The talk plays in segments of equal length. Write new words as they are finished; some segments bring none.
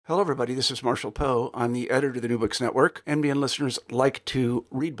Hello, everybody. This is Marshall Poe. I'm the editor of the New Books Network. NBN listeners like to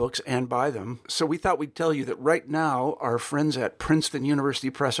read books and buy them. So we thought we'd tell you that right now, our friends at Princeton University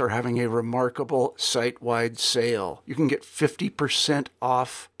Press are having a remarkable site-wide sale. You can get 50%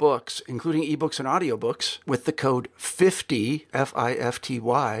 off books, including ebooks and audiobooks, with the code 50,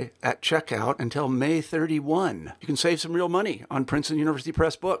 F-I-F-T-Y, at checkout until May 31. You can save some real money on Princeton University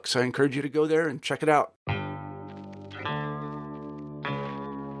Press books. I encourage you to go there and check it out.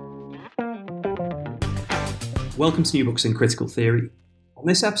 Welcome to New Books in Critical Theory. On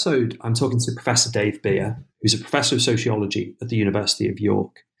this episode, I'm talking to Professor Dave Beer, who's a professor of sociology at the University of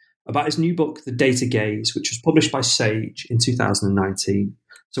York, about his new book, The Data Gaze, which was published by Sage in 2019.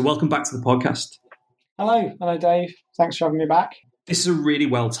 So welcome back to the podcast. Hello, Dave. Thanks for having me back. This is a really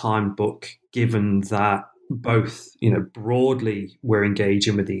well-timed book, given that both, broadly we're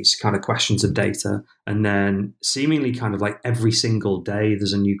engaging with these kind of questions of data, and then seemingly kind of like every single day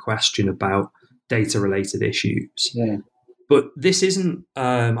there's a new question about data-related issues. Yeah. But this isn't,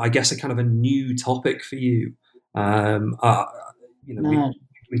 I guess, a kind of a new topic for you. No.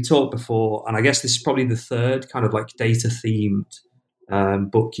 We talked before, and I guess this is probably the third kind of like data-themed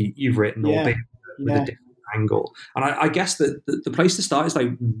book you've written, albeit with a different angle. And I guess that the place to start is like,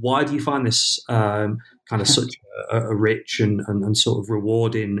 why do you find this kind of such a rich and sort of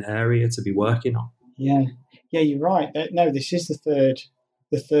rewarding area to be working on? Yeah, you're right. No, this is the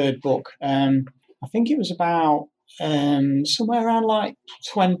third book. I think it was about somewhere around like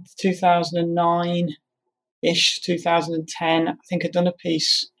 2009-ish, 2010. I think I'd done a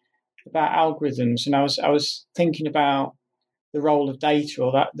piece about algorithms, and I was thinking about the role of data,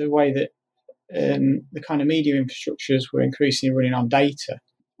 or the way that the kind of media infrastructures were increasingly running on data.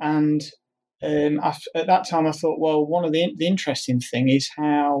 And at that time, I thought, well, one of the interesting thing is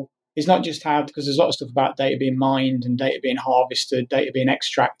how it's not just how, because there's a lot of stuff about data being mined and data being harvested, data being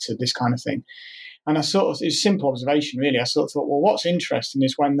extracted, this kind of thing. And it's a simple observation, really. I sort of thought, well, what's interesting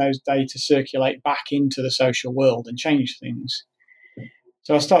is when those data circulate back into the social world and change things.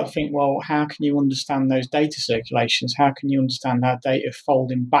 So I started to think, well, how can you understand those data circulations? How can you understand how data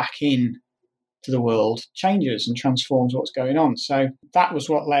folding back in to the world changes and transforms what's going on? So that was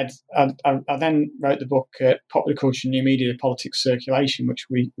what led. I then wrote the book, Popular Culture, New Media, Politics, Circulation, which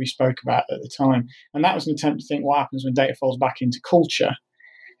we spoke about at the time. And that was an attempt to think what happens when data falls back into culture.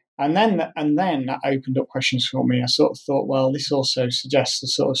 And then that opened up questions for me. I sort of thought, well, this also suggests a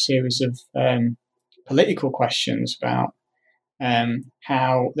sort of series of political questions about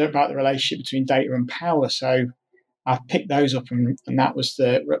about the relationship between data and power. So I picked those up, and that was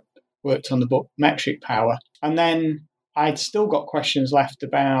worked on the book Metric Power. And then I'd still got questions left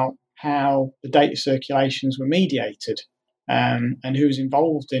about how the data circulations were mediated and who was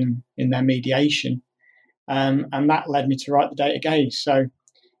involved in their mediation. And that led me to write The Data Gaze. So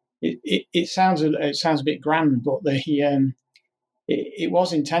it sounds a bit grand, but it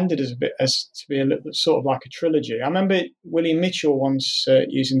was intended to be a little sort of like a trilogy. I remember William Mitchell once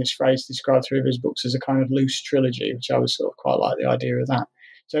using this phrase to describe three of his books as a kind of loose trilogy, which I was sort of quite like the idea of that.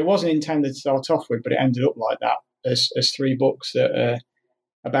 So it wasn't intended to start off with, but it ended up like that as three books that are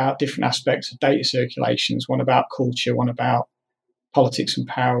about different aspects of data circulations, one about culture, one about politics and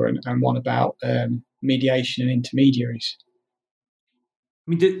power, and one about mediation and intermediaries.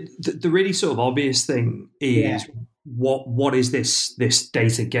 I mean, the really sort of obvious thing is what is this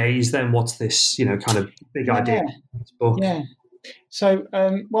data gaze then? What's this, kind of big idea in this book? Yeah. So,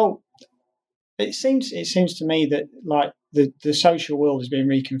 well, it seems to me that like the social world is being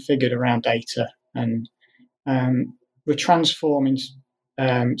reconfigured around data, and we're transforming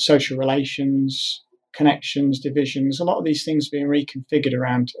social relations, connections, divisions. A lot of these things are being reconfigured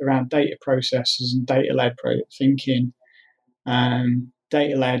around data processes and data-led thinking,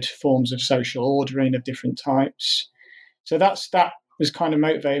 data-led forms of social ordering of different types. So that was kind of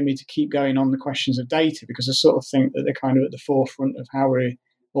motivating me to keep going on the questions of data, because I sort of think that they're kind of at the forefront of how we're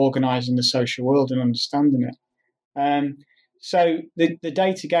organising the social world and understanding it. So the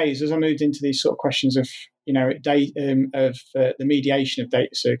data gaze, as I moved into these sort of questions of the mediation of data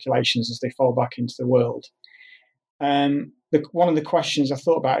circulations as they fall back into the world, one of the questions I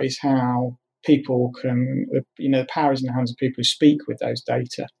thought about is how people can, the power is in the hands of people who speak with those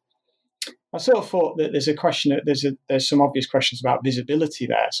data. I sort of thought that there's a question that there's some obvious questions about visibility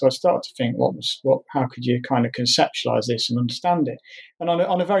there. So I started to think, how could you kind of conceptualize this and understand it? And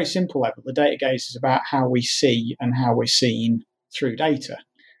on a very simple level, the data gaze is about how we see and how we're seen through data.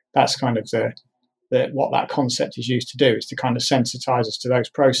 That's kind of what that concept is used to do, is to kind of sensitize us to those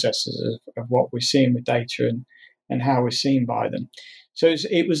processes of what we're seeing with data and how we're seen by them. So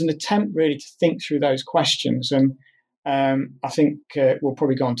it was an attempt really to think through those questions. And I think we'll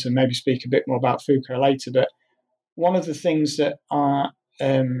probably go on to maybe speak a bit more about Foucault later. But one of the things that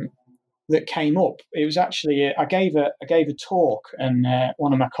that came up, it was actually I gave a talk, and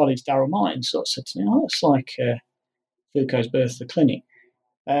one of my colleagues, Daryl Martin, sort of said to me, "Oh, it's like Foucault's Birth of the Clinic,"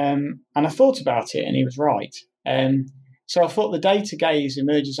 and I thought about it, and he was right. So I thought the data gaze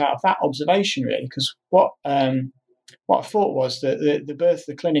emerges out of that observation, really, because what I thought was that the Birth of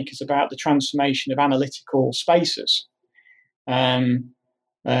the Clinic is about the transformation of analytical spaces, in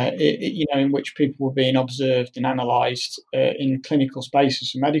which people were being observed and analysed in clinical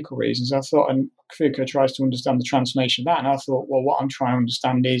spaces for medical reasons. I thought, and Foucault tries to understand the transformation of that, and I thought, well, what I'm trying to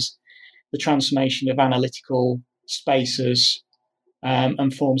understand is the transformation of analytical spaces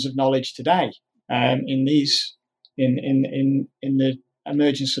and forms of knowledge today in the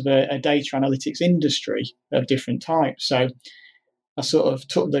emergence of a data analytics industry of different types. So I sort of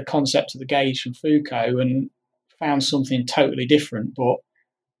took the concept of the gaze from Foucault and found something totally different, but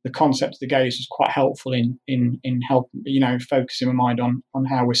the concept of the gaze was quite helpful in helping, focusing my mind on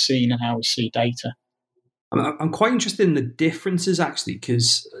how we're seen and how we see data. I'm quite interested in the differences, actually,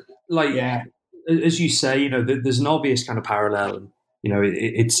 because, as you say, there's an obvious kind of parallel, and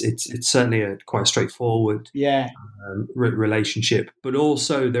it's certainly quite a straightforward relationship, but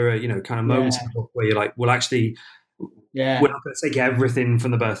also there are kind of moments in the book where you're like, well, actually, we're not going to take everything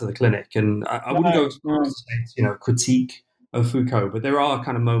from the Birth of the Clinic, and I wouldn't go as far as to say, critique of Foucault, but there are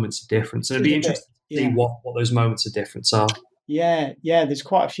kind of moments of difference, and it'd be interesting to see what those moments of difference are. Yeah, there's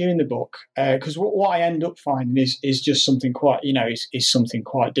quite a few in the book, because what I end up finding is just something quite, is something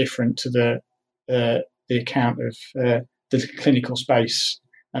quite different to the account of the clinical space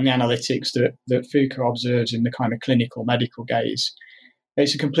and the analytics that Foucault observes in the kind of clinical medical gaze.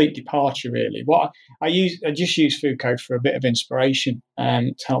 It's a complete departure, really. I just use Foucault for a bit of inspiration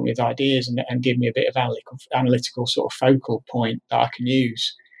to help me with ideas and give me a bit of analytical sort of focal point that I can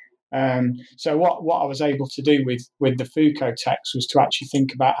use. So what I was able to do with the Foucault text was to actually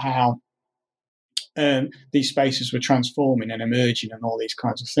think about how these spaces were transforming and emerging and all these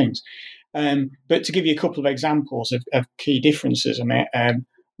kinds of things. But to give you a couple of examples of key differences,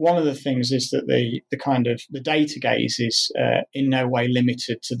 one of the things is that the data gaze is in no way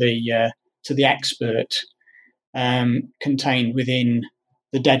limited to the expert contained within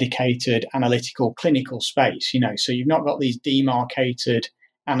the dedicated analytical clinical space. So you've not got these demarcated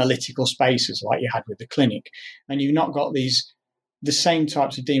analytical spaces like you had with the clinic, and you've not got the same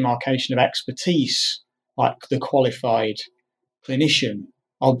types of demarcation of expertise like the qualified clinician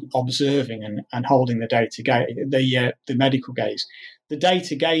observing and holding the data the medical gaze. The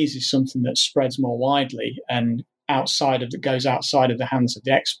data gaze is something that spreads more widely and goes outside of the hands of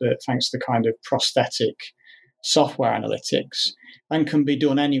the expert, thanks to the kind of prosthetic software analytics, and can be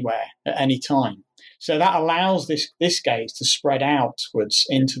done anywhere at any time. So that allows this gaze to spread outwards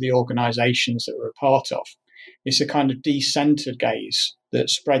into the organisations that we're a part of. It's a kind of decentered gaze that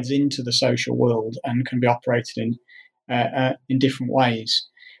spreads into the social world and can be operated in different ways.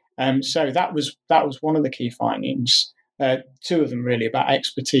 So that was one of the key findings. Two of them really about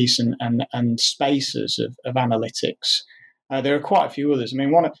expertise and spaces of analytics. There are quite a few others.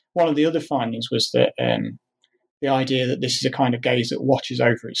 One of the other findings was that the idea that this is a kind of gaze that watches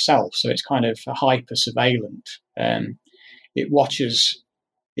over itself. So it's kind of hyper surveillant. It watches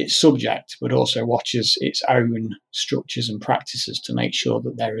its subject, but also watches its own structures and practices to make sure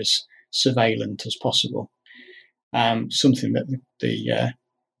that they're as surveillant as possible. Something that the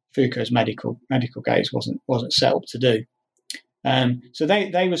Foucault's medical gaze wasn't set up to do. So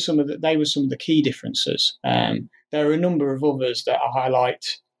they were some of the key differences. There are a number of others that I highlight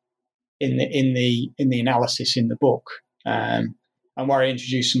in the analysis in the book, and where I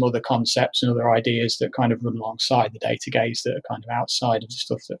introduce some other concepts and other ideas that kind of run alongside the data gaze that are kind of outside of the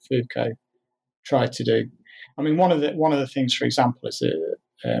stuff that Foucault tried to do. One of the things, for example, is that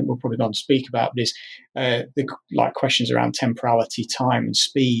we'll probably go on to speak about, but is the questions around temporality, time, and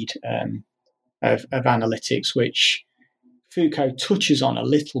speed of analytics, which Foucault touches on a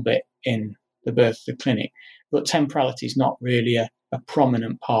little bit in The Birth of the Clinic, but temporality is not really a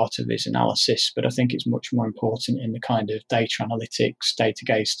prominent part of his analysis, but I think it's much more important in the kind of data analytics, data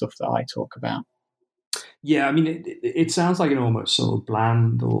gaze stuff that I talk about. Yeah, it sounds like an almost sort of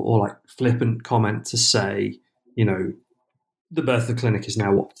bland or like flippant comment to say, The Birth of the Clinic is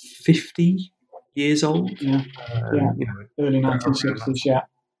now, 50 years old? Yeah, early 1960s, yeah.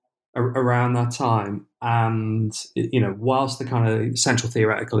 Around that time. And, whilst the kind of central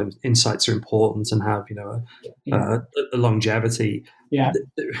theoretical insights are important and have, a longevity,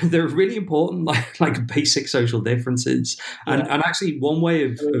 they're really important, like basic social differences. And actually one way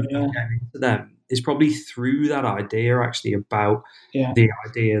of getting into them is probably through that idea actually about the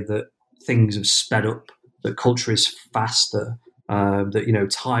idea that things have sped up, that culture is faster, that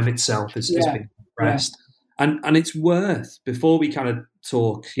time itself has been compressed. And it's worth, before we kind of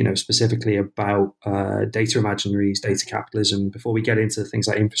talk specifically about data imaginaries, data capitalism, before we get into things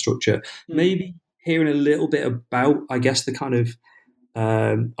like infrastructure, maybe hearing a little bit about, I guess, the kind of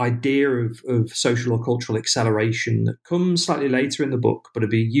idea of social or cultural acceleration that comes slightly later in the book, but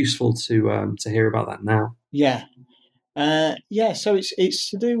it'd be useful to hear about that now. So it's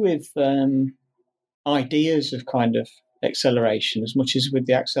to do with ideas of kind of acceleration as much as with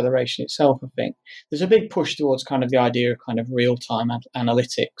the acceleration itself. I think there's a big push towards kind of the idea of kind of real-time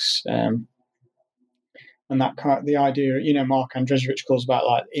analytics, and that kind of the idea, Mark Andrejevic calls about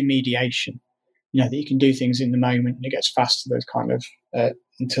like immediation. That you can do things in the moment and it gets faster. Those kind of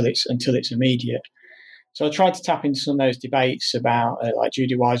until it's immediate. So I tried to tap into some of those debates about like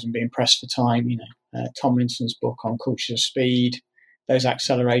Judy Wiseman being pressed for time. Tomlinson's book on culture of speed, those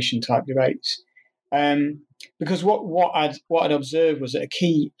acceleration type debates. Because what I'd observed was that a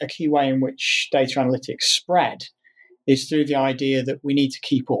key way in which data analytics spread is through the idea that we need to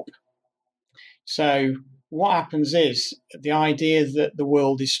keep up. So what happens is the idea that the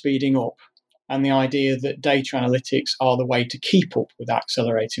world is speeding up and the idea that data analytics are the way to keep up with the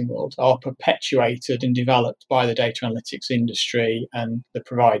accelerating world are perpetuated and developed by the data analytics industry and the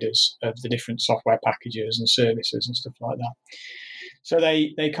providers of the different software packages and services and stuff like that. So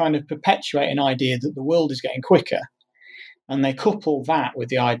they kind of perpetuate an idea that the world is getting quicker, and they couple that with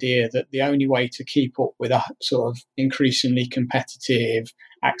the idea that the only way to keep up with a sort of increasingly competitive,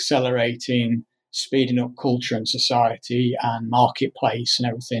 accelerating, speeding up culture and society and marketplace and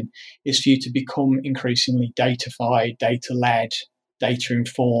everything is for you to become increasingly datafied, data-led,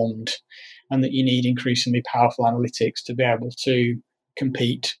 data-informed, and that you need increasingly powerful analytics to be able to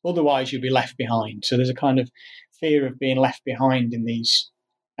compete. Otherwise, you'll be left behind. So there's a kind of fear of being left behind in these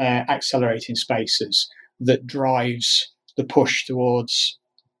accelerating spaces that drives the push towards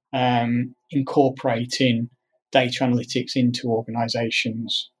incorporating data analytics into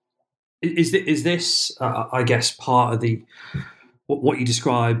organizations. Is this I guess, part of the what you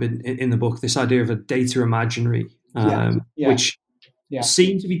describe in the book, this idea of a data imaginary, which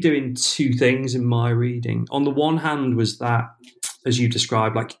seemed to be doing two things in my reading. On the one hand was that, as you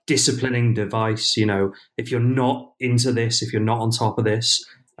described, like disciplining device. If you're not into this, if you're not on top of this,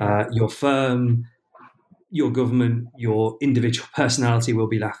 your firm, your government, your individual personality will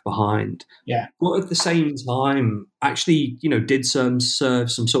be left behind. But at the same time, actually, did serve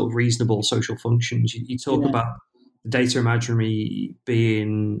some sort of reasonable social functions. You talk about the data imaginary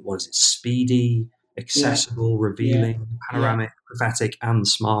being, speedy, accessible, revealing, panoramic, prophetic, and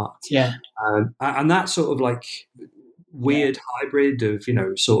smart. And that sort of like weird hybrid of,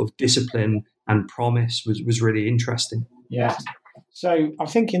 sort of discipline and promise was really interesting. So I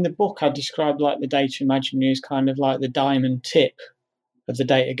think in the book I described like the data imaginary as kind of like the diamond tip of the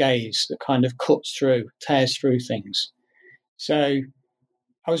data gaze that kind of tears through things. So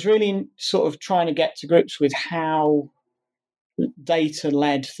I was really sort of trying to get to grips with how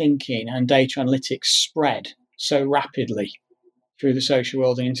data-led thinking and data analytics spread so rapidly through the social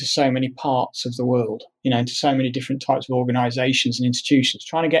world and into so many parts of the world, into so many different types of organizations and institutions,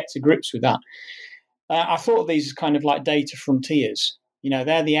 trying to get to grips with that. I thought of these as kind of like data frontiers.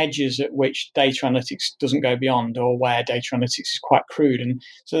 They're the edges at which data analytics doesn't go beyond, or where data analytics is quite crude. And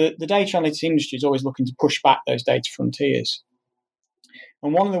so the data analytics industry is always looking to push back those data frontiers.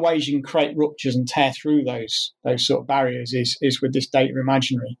 And one of the ways you can create ruptures and tear through those sort of barriers is with this data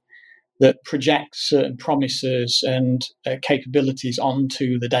imaginary that projects certain promises and capabilities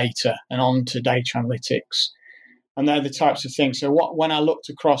onto the data and onto data analytics. And they're the types of things. So when I looked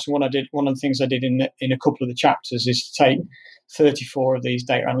across, one of the things I did in a couple of the chapters is to take 34 of these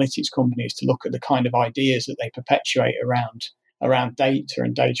data analytics companies to look at the kind of ideas that they perpetuate around data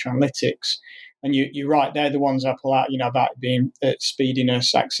and data analytics. And you're right, they're the ones I pull out, about being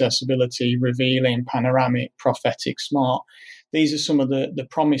speediness, accessibility, revealing, panoramic, prophetic, smart. These are some of the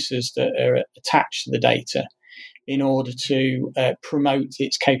promises that are attached to the data in order to promote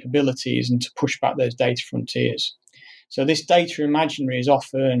its capabilities and to push back those data frontiers. So this data imaginary is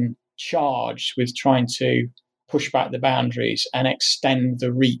often charged with trying to push back the boundaries and extend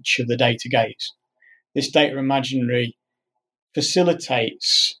the reach of the data gaze. This data imaginary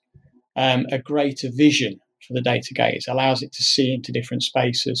facilitates a greater vision for the data gaze, allows it to see into different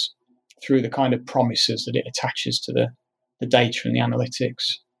spaces through the kind of promises that it attaches to the data and the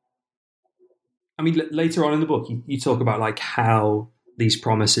analytics. I mean, later on in the book, you talk about like how these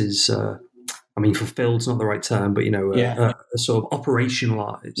promises I mean, fulfilled's not the right term, but a sort of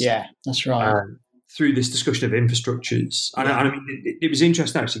operationalized. Yeah, that's right. Through this discussion of infrastructures, and I mean, it was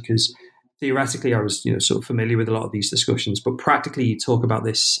interesting actually because theoretically I was sort of familiar with a lot of these discussions, but practically you talk about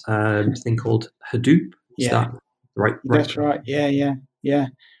this thing called Hadoop. Is that right? That's right. Yeah. You're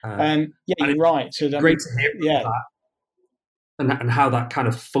right. So great to hear that, and how that kind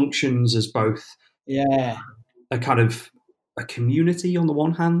of functions as both a kind of a community on the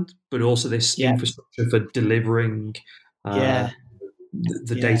one hand, but also this infrastructure for delivering the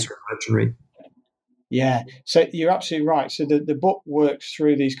data imaginary. Yeah, so you're absolutely right. So the book works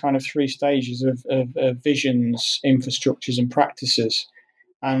through these kind of three stages of visions, infrastructures, and practices,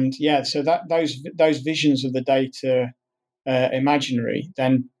 and so that those visions of the data imaginary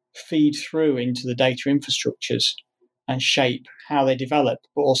then feed through into the data infrastructures and shape how they develop,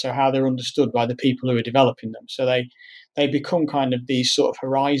 but also how they're understood by the people who are developing them. So they become kind of these sort of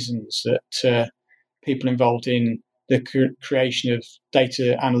horizons that people involved in the creation of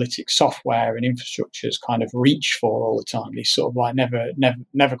data analytics software and infrastructures kind of reach for all the time. These sort of like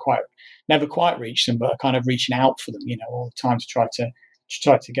never quite reach them, but are kind of reaching out for them, all the time to try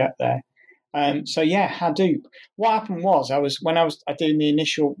to get there. Hadoop. What happened was I was doing the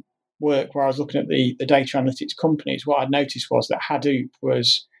initial work where I was looking at the data analytics companies. What I'd noticed was that Hadoop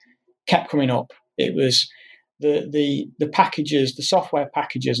kept coming up. It was the packages, the software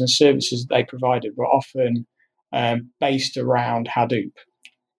packages and services that they provided were often based around Hadoop,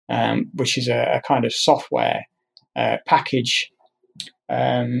 which is a kind of software package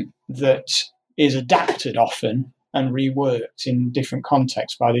that is adapted often and reworked in different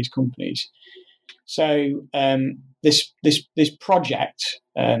contexts by these companies. So this project,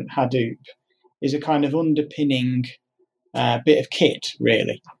 Hadoop, is a kind of underpinning bit of kit,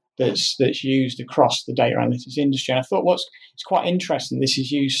 really, that's used across the data analytics industry. And I thought it's quite interesting, this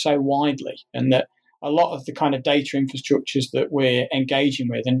is used so widely, and that a lot of the kind of data infrastructures that we're engaging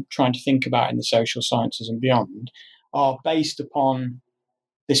with and trying to think about in the social sciences and beyond are based upon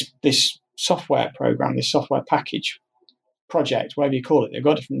this software program, this software package project, whatever you call it. They've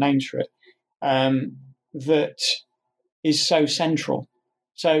got different names for it, that is so central.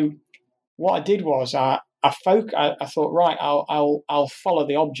 So what I did was I thought, right, I'll follow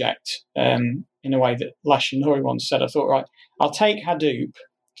the object in a way that Lashley Laurie once said. I thought, right, I'll take Hadoop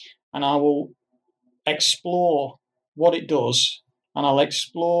and I will explore what it does, and I'll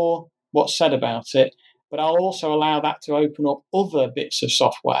explore what's said about it, but I'll also allow that to open up other bits of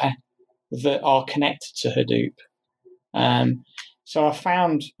software that are connected to Hadoop. So I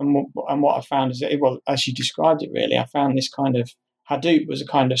found, and what I found is that, well, as you described it, really, I found this kind of Hadoop was a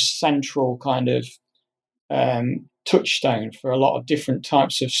kind of central kind of touchstone for a lot of different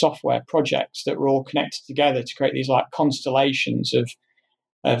types of software projects that were all connected together to create these like constellations of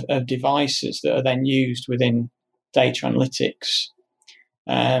devices that are then used within data analytics.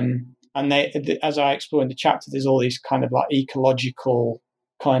 And they, as I explore in the chapter, there's all these kind of like ecological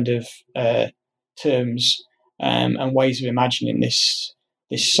kind of terms and ways of imagining this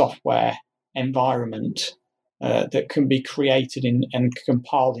software environment that can be created and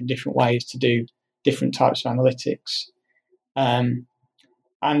compiled in different ways to do different types of analytics.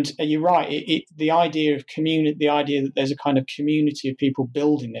 And you're right, the idea of community, the idea that there's a kind of community of people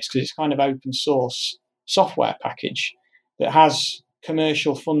building this, because it's kind of open source software package that has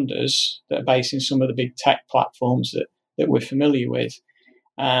commercial funders that are based in some of the big tech platforms that we're familiar with,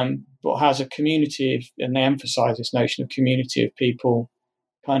 but has a community and they emphasize this notion of community of people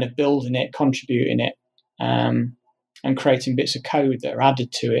kind of building it, contributing it, and creating bits of code that are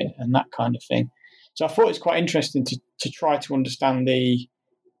added to it and that kind of thing. So I thought it's quite interesting to try to understand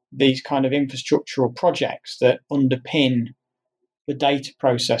these kind of infrastructural projects that underpin the data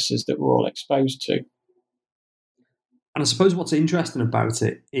processes that we're all exposed to. And I suppose what's interesting about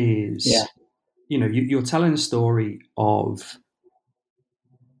it is, you're telling a story of,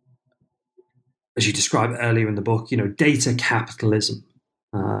 as you described earlier in the book, data capitalism.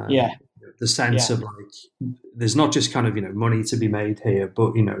 The sense of like, there's not just kind of, money to be made here,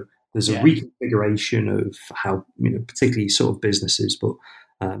 but, there's a reconfiguration of how, particularly sort of businesses, but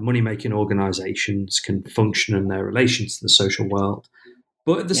money-making organizations can function in their relations to the social world.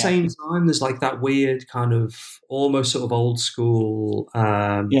 But at the same time, there's like that weird kind of almost sort of old school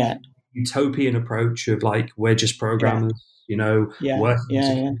utopian approach of like, we're just programmers,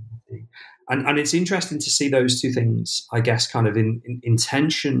 working. And it's interesting to see those two things, I guess, kind of in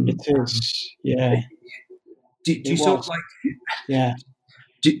tension. It is, Do you sort of like...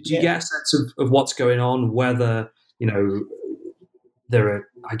 Do you get a sense of what's going on, whether, there are,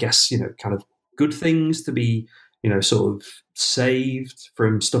 I guess, kind of good things to be, sort of saved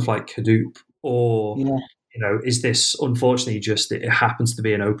from stuff like Hadoop, or is this unfortunately just it happens to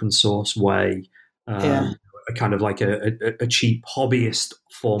be an open source way, a kind of like a cheap hobbyist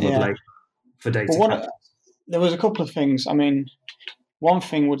form of labor for data capture? There was a couple of things. I mean, one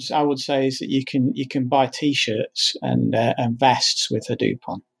thing I would say is that you can buy T-shirts and vests with Hadoop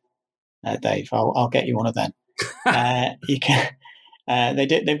on. Dave, I'll get you one of them. You can.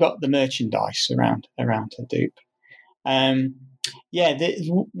 They've got the merchandise around Hadoop.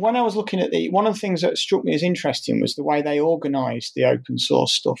 When I was looking at one of the things that struck me as interesting was the way they organised the open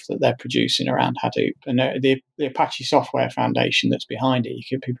source stuff that they're producing around Hadoop, and the Apache Software Foundation that's behind it.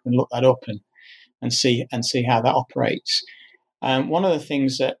 People can look that up and see how that operates. One of the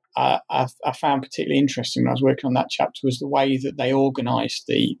things that I found particularly interesting when I was working on that chapter was the way that they organised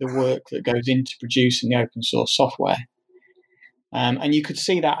the work that goes into producing the open source software. And you could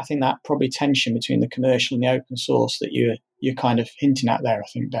see that, I think, that probably tension between the commercial and the open source that you're kind of hinting at there, I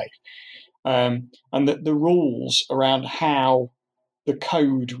think, Dave. And the rules around how the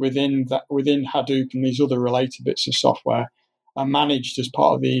code within Hadoop and these other related bits of software are managed as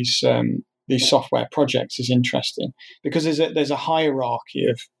part of these software projects is interesting, because there's a hierarchy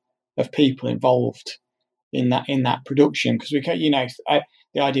of people involved in that production. Because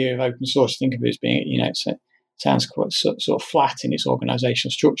the idea of open source, think of it as being, it sounds quite sort of flat in its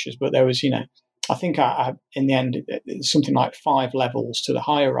organizational structures, but there was, I think in the end, it's something like 5 levels to the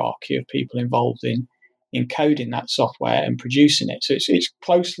hierarchy of people involved in coding that software and producing it. So it's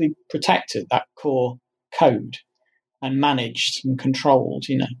closely protected, that core code, and managed and controlled,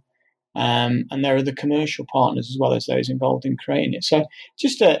 and there are the commercial partners as well as those involved in creating it. So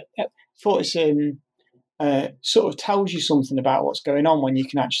just thought it's sort of tells you something about what's going on when you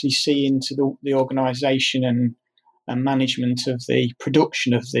can actually see into the organisation and management of the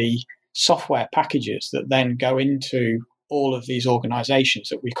production of the software packages that then go into all of these organisations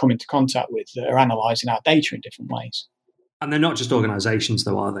that we come into contact with that are analysing our data in different ways. And they're not just organisations,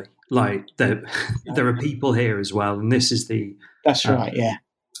 though, are they? Like there are people here as well, and this is that's right, yeah.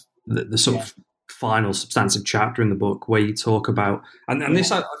 The sort of final substantive chapter in the book where you talk about, and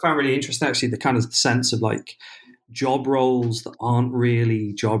this I found really interesting, actually, the kind of sense of like job roles that aren't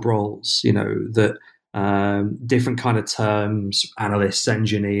really job roles, that different kind of terms, analysts,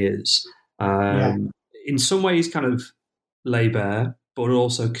 engineers, in some ways kind of lay bare, but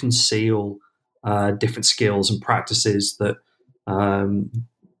also conceal different skills and practices that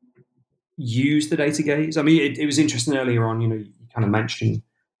use the data gaze. I mean, it was interesting earlier on, you kind of mentioned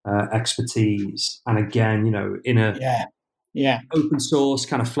expertise, and again, in a open source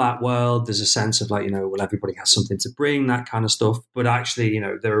kind of flat world, there's a sense of like, well, everybody has something to bring, that kind of stuff. But actually,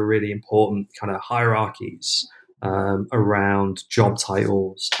 there are really important kind of hierarchies around job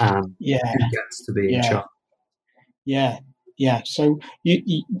titles and who gets to be in charge. So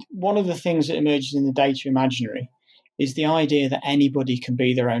one of the things that emerges in the data imaginary is the idea that anybody can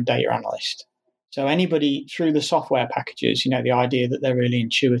be their own data analyst. So anybody, through the software packages, the idea that they're really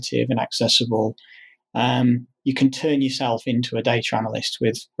intuitive and accessible, you can turn yourself into a data analyst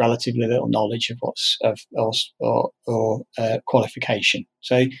with relatively little knowledge of qualification.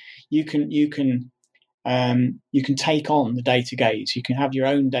 So you can take on the data gaze. You can have your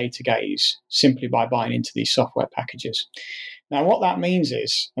own data gaze simply by buying into these software packages. Now, what that means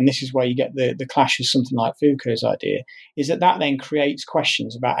is, and this is where you get the clash with something like Foucault's idea, is that then creates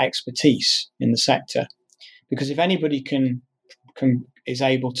questions about expertise in the sector. Because if anybody is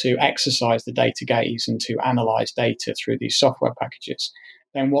able to exercise the data gaze and to analyze data through these software packages,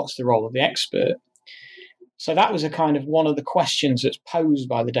 then what's the role of the expert? So that was a kind of one of the questions that's posed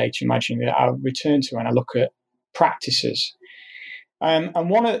by the data imagining that I'll return to when I look at practices. So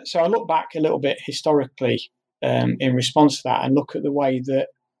I look back a little bit historically in response to that and look at the way that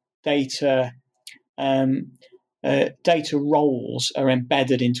data roles are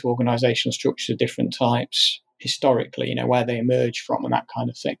embedded into organizational structures of different types historically, where they emerge from and that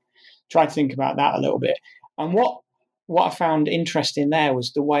kind of thing. Try to think about that a little bit. And what I found interesting there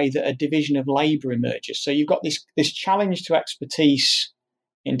was the way that a division of labor emerges. So you've got this challenge to expertise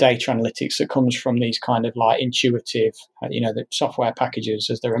in data analytics that comes from these kind of like intuitive, the software packages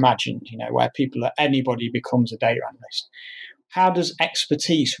as they're imagined, where anybody becomes a data analyst. How does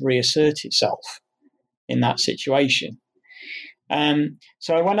expertise reassert itself in that situation?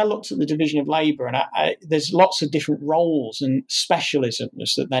 So when I looked at the division of labour, and there's lots of different roles and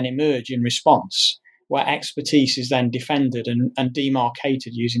specialisms that then emerge in response, where expertise is then defended and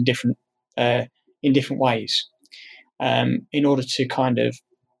demarcated using in different ways, in order to kind of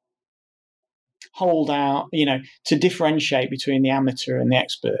hold out, to differentiate between the amateur and the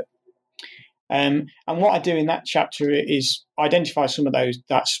expert. And what I do in that chapter is identify some of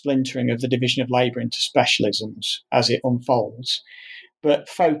that splintering of the division of labour into specialisms as it unfolds, but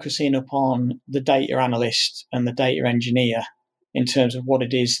focusing upon the data analyst and the data engineer in terms of what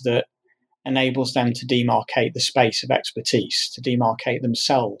it is that enables them to demarcate the space of expertise, to demarcate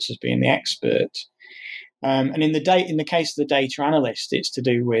themselves as being the expert. And in the case of the data analyst, it's to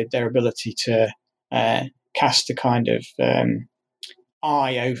do with their ability to cast a kind of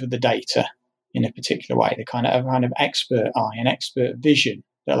eye over the data in a particular way, the kind of expert eye, an expert vision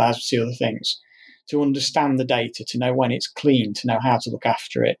that allows us to see other things, to understand the data, to know when it's clean, to know how to look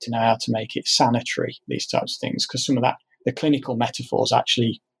after it, to know how to make it sanitary, these types of things, because some of that, the clinical metaphors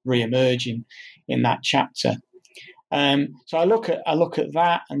actually re-emerging in that chapter. So I look at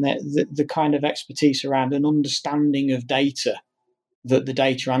that and the kind of expertise around an understanding of data that the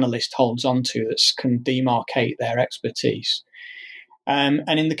data analyst holds onto that can demarcate their expertise.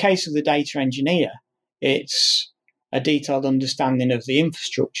 And in the case of the data engineer, it's a detailed understanding of the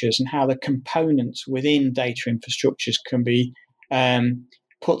infrastructures and how the components within data infrastructures can be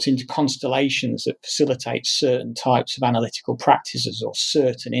put into constellations that facilitate certain types of analytical practices or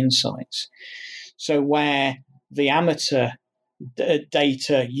certain insights. So where the amateur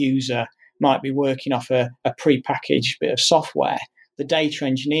data user might be working off a pre-packaged bit of software, the data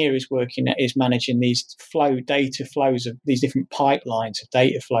engineer is managing these data flows of these different pipelines of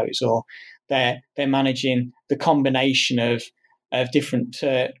data flows, or they're managing the combination of different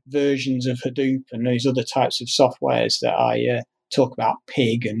versions of Hadoop and these other types of softwares that I talk about,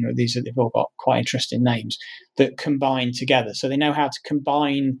 Pig, and they've all got quite interesting names that combine together. So they know how to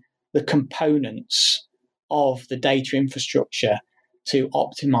combine the components of the data infrastructure to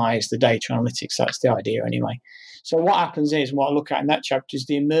optimize the data analytics. That's the idea anyway. So what happens is, and what I look at in that chapter, is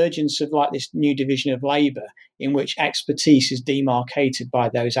the emergence of like this new division of labour in which expertise is demarcated by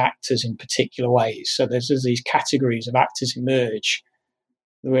those actors in particular ways. So there's these categories of actors emerge.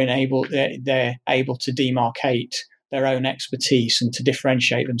 They're able to demarcate their own expertise and to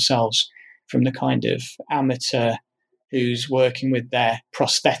differentiate themselves from the kind of amateur who's working with their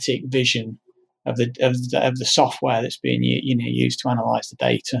prosthetic vision of the software that's being used to analyse the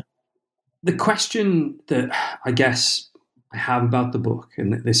data. The question that I guess I have about the book,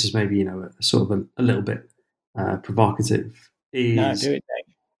 and this is maybe sort of a little bit provocative, is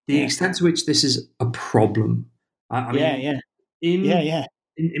the extent to which this is a problem. In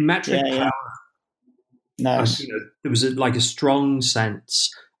Metric Power, nice. There was a strong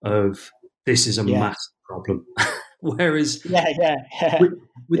sense of this is a massive problem. Whereas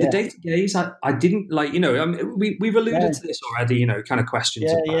with the data gaze, I didn't we've alluded to this already, kind of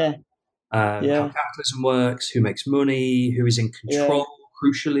questions about how capitalism works, who makes money, who is in control,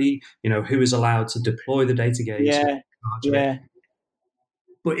 crucially, who is allowed to deploy the data gaze.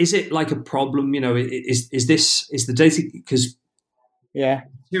 But is it like a problem? Is the data, because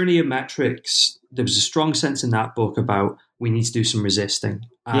Tyranny of Metrics, there was a strong sense in that book about we need to do some resisting.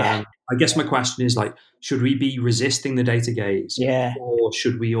 I guess my question is should we be resisting the data gaze, or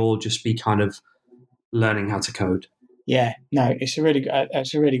should we all just be kind of learning how to code? Yeah, no, it's a really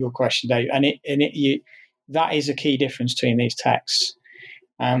good question, Dave, and that is a key difference between these texts.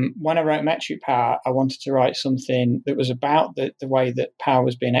 When I wrote Metric Power, I wanted to write something that was about the way that power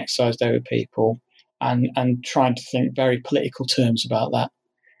was being exercised over people, and trying to think very political terms about that.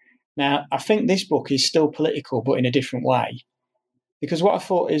 Now, I think this book is still political, but in a different way, because what I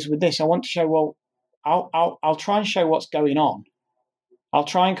thought is with this, I want to show, well, I'll try and show what's going on. I'll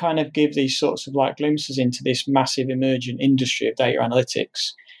try and kind of give these sorts of glimpses into this massive emergent industry of data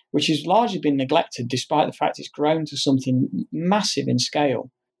analytics, which has largely been neglected despite the fact it's grown to something massive in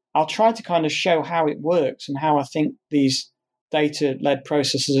scale. I'll try to kind of show how it works and how I think these data-led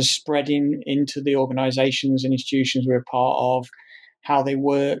processes are spreading into the organizations and institutions we're a part of, how they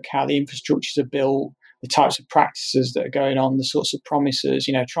work, how the infrastructures are built, the types of practices that are going on, the sorts of promises,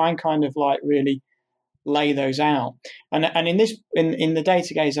 try and kind of really lay those out. And in the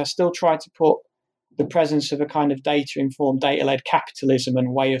data gaze, I still try to put the presence of a kind of data-informed, data-led capitalism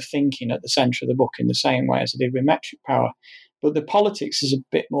and way of thinking at the centre of the book in the same way as I did with Metric Power. But the politics is a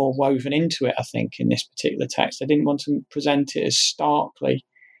bit more woven into it, I think, in this particular text. I didn't want to present it as starkly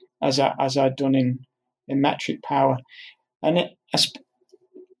as I'd done in Metric Power. And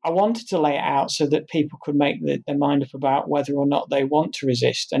I wanted to lay it out so that people could make their mind up about whether or not they want to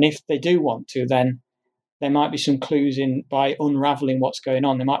resist. And if they do want to, then there might be some clues by unraveling what's going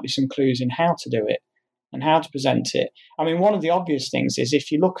on. There might be some clues in how to do it and how to present it. I mean, one of the obvious things is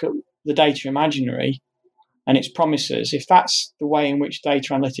if you look at the data imaginary and its promises, if that's the way in which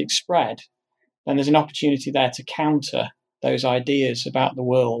data analytics spread, then there's an opportunity there to counter those ideas about the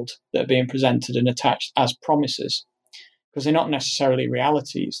world that are being presented and attached as promises, because they're not necessarily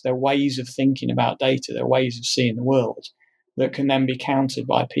realities. They're ways of thinking about data. They're ways of seeing the world that can then be countered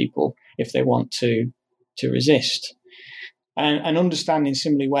by people if they want to resist. And understanding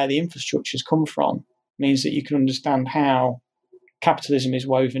similarly where the infrastructures come from means that you can understand how capitalism is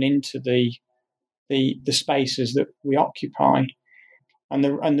woven into the spaces that we occupy, and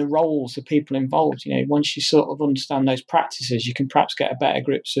the roles of people involved. Once you sort of understand those practices, you can perhaps get a better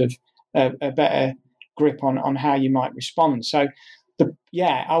grip on how you might respond. So,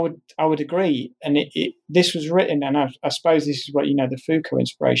 I would agree. And this was written, and I suppose this is what the Foucault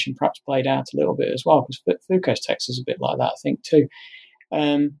inspiration perhaps played out a little bit as well, because Foucault's text is a bit like that, I think, too.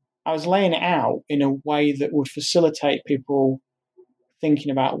 I was laying it out in a way that would facilitate people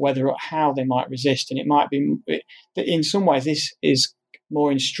thinking about whether or how they might resist, and it might be in some ways this is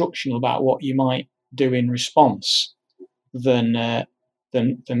more instructional about what you might do in response than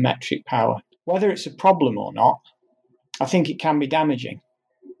metric power. Whether it's a problem or not, I think it can be damaging,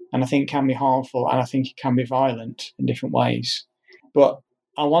 and I think it can be harmful, and I think it can be violent in different ways. But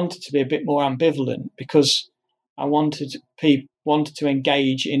I wanted to be a bit more ambivalent, because I wanted to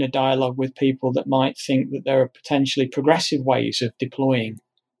engage in a dialogue with people that might think that there are potentially progressive ways of deploying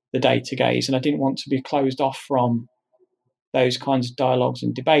the data gaze, and I didn't want to be closed off from those kinds of dialogues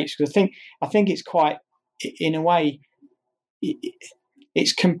and debates, because I think it's quite, in a way,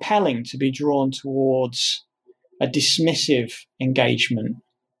 it's compelling to be drawn towards a dismissive engagement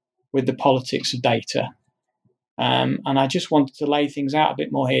with the politics of data. And I just wanted to lay things out a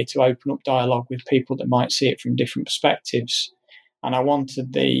bit more here to open up dialogue with people that might see it from different perspectives. And I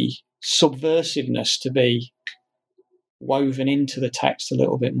wanted the subversiveness to be woven into the text a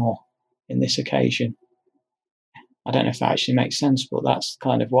little bit more in this occasion. I don't know if that actually makes sense, but that's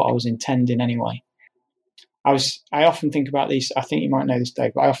kind of what I was intending anyway. I often think about these, I think you might know this,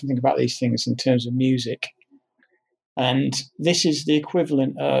 Dave, but I often think about these things in terms of music. And this is the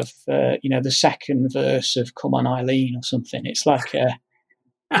equivalent of, the second verse of Come On Eileen or something. It's like a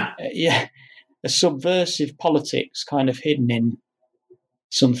subversive politics kind of hidden in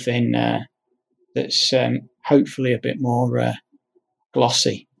something that's hopefully a bit more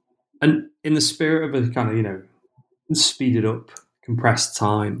glossy. And in the spirit of a kind of, speeded up, compressed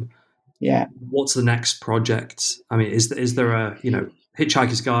time, yeah. What's the next project? I mean, is there a,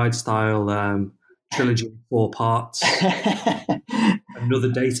 Hitchhiker's Guide style trilogy in 4 parts,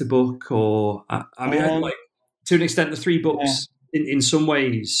 another data book, or like to an extent, the 3 books in some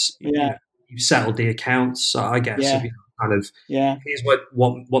ways, you've settled the accounts, I guess. Yeah. Kind of, here's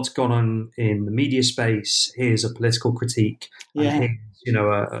what's gone on in the media space. Here's a political critique. And here's,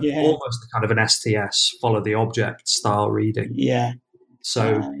 almost kind of an STS, follow the object style reading. Yeah.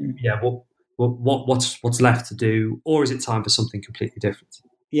 So what's left to do, or is it time for something completely different?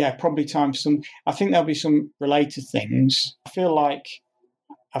 Yeah, probably time for some. I think there'll be some related things. I feel like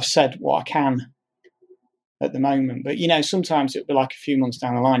I've said what I can at the moment, but sometimes it'll be like a few months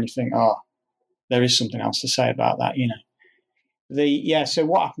down the line, you think, there is something else to say about that. So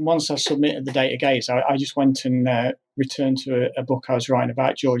what happened once I submitted the data gaze, I just went and returned to a book I was writing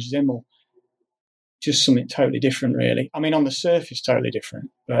about George Simmel. Just something totally different, really. I mean, on the surface, totally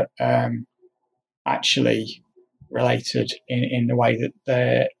different, but actually related in the way that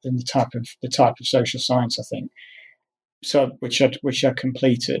they're in the type of social science, I think. So, which I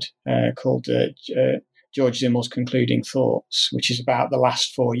completed, called George Simmel's Concluding Thoughts, which is about the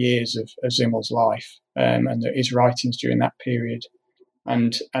last 4 years of Simmel's life and his writings during that period.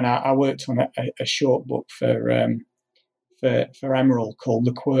 And I worked on a short book for Emerald called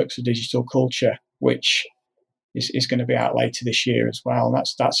The Quirks of Digital Culture, which is going to be out later this year as well. And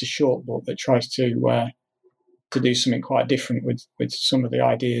that's a short book that tries to do something quite different with some of the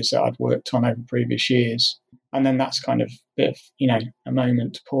ideas that I'd worked on over previous years. And then that's kind of a bit of, a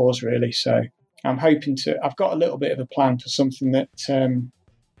moment to pause, really. So I'm hoping I've got a little bit of a plan for something that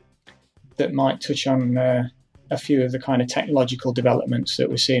might touch on a few of the kind of technological developments that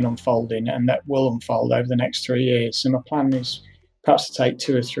we're seeing unfolding and that will unfold over the next 3 years. So my plan is perhaps to take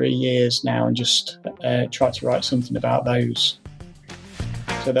 2 or 3 years now and just try to write something about those.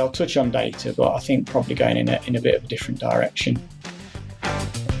 So they'll touch on data, but I think probably going in a bit of a different direction.